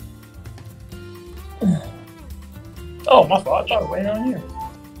 Oh, my fault. I thought it was way down here.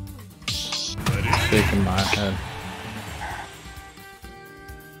 Shaking my head.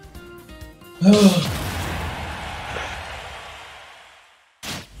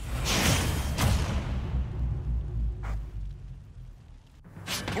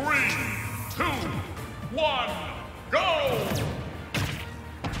 Three, two, one, go!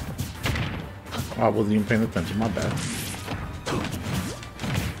 I wasn't even paying attention. My bad.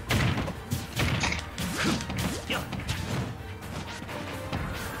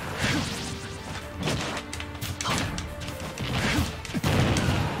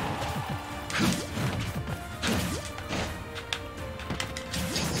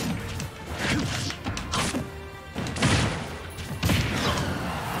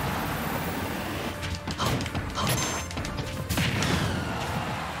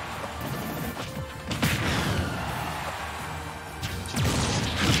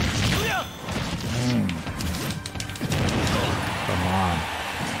 Come on.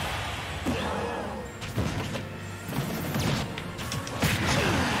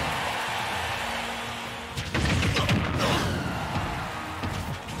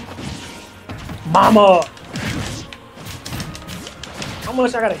 Mama! How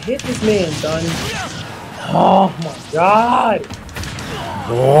much I gotta hit this man, son? Oh my god!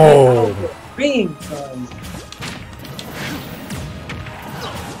 Whoa. Being, son.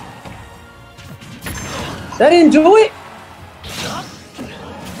 That didn't do it?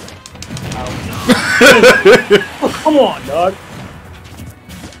 Oh, come on, dog.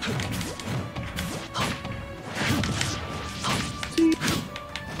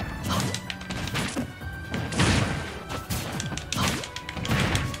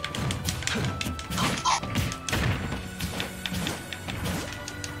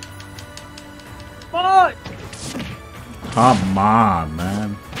 Fuck! Come on,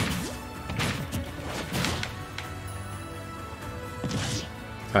 man.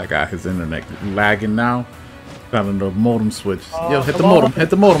 I got his internet lagging now. Got on the modem switch. Yo, hit the come modem, on. hit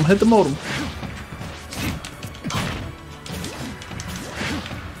the modem, hit the modem.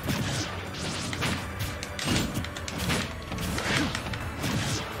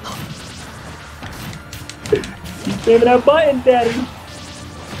 Keep spamming that button, daddy.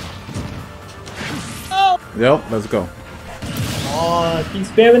 Yep, let's go. Oh, keep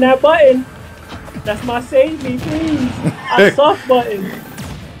spamming that button. That's my save me, please. I suck button.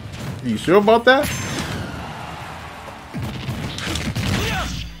 You sure about that?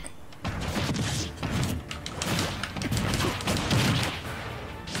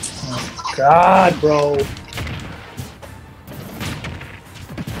 God, bro.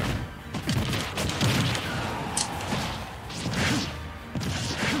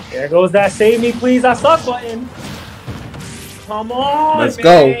 There goes that save me, please. I suck button. Come on, Let's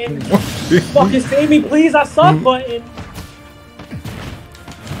man. go. Fucking save me, please. I suck button.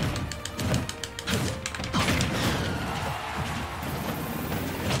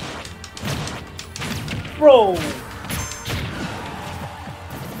 Bro.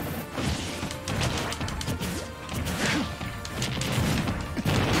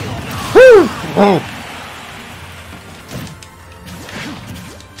 Oh.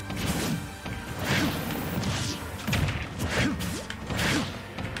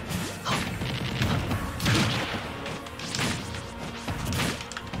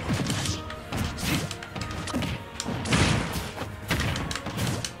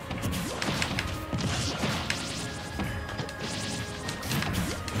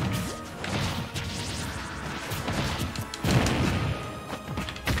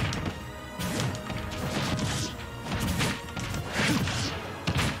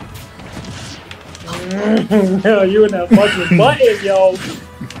 Yo, you in that fucking button, yo.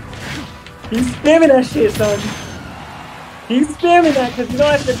 He's spamming that shit, son. He's spamming that because you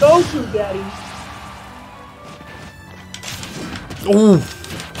don't have to go to, daddy. Ooh.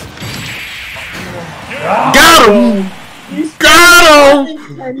 Got him! He's Got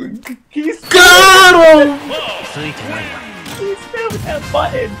him! He's Got him! He's spamming that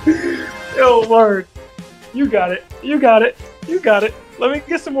button. Yo, word. You got it. You got it. You got it. Let me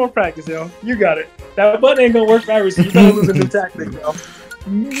get some more practice, yo. You got it. That button ain't gonna work for everything. You gotta use a new tactic, yo.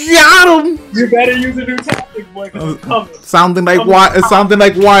 Got him! You better use a new tactic, boy, because it's coming. Sounding like it's sounding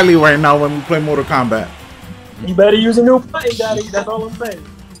like Wily right now when we play Mortal Kombat. You better use a new button, daddy. That's all I'm saying.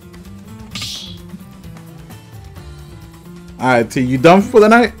 Alright, T, you done for the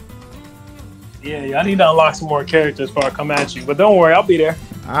night? Yeah, I need to unlock some more characters before I come at you. But don't worry, I'll be there.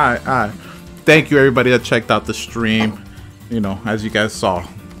 Alright. Thank you everybody that checked out the stream. You know, as you guys saw,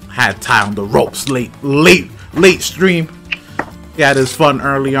 Had Ty on the ropes late stream. He had his fun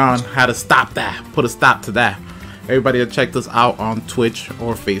early on. Had to stop that. Put a stop to that. Everybody that checked us out on Twitch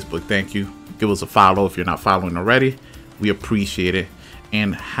or Facebook, thank you. Give us a follow if you're not following already. We appreciate it.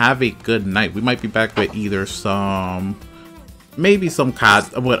 And have a good night. We might be back with either maybe some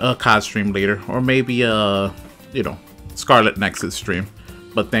COD stream later, or maybe you know, Scarlet Nexus stream.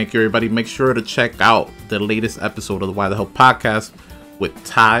 But thank you, everybody. Make sure to check out the latest episode of the Why the Hell podcast with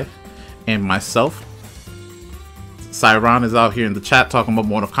Ty and myself. Cyron is out here in the chat talking about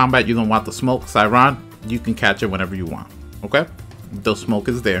Mortal Kombat. You don't want the smoke, Cyron? You can catch it whenever you want. Okay? The smoke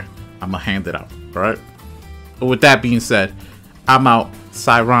is there. I'm gonna hand it out. All right. But with that being said, I'm out.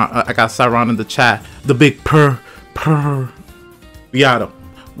 Cyron, I got Cyron in the chat. The big purr. We out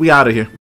of here.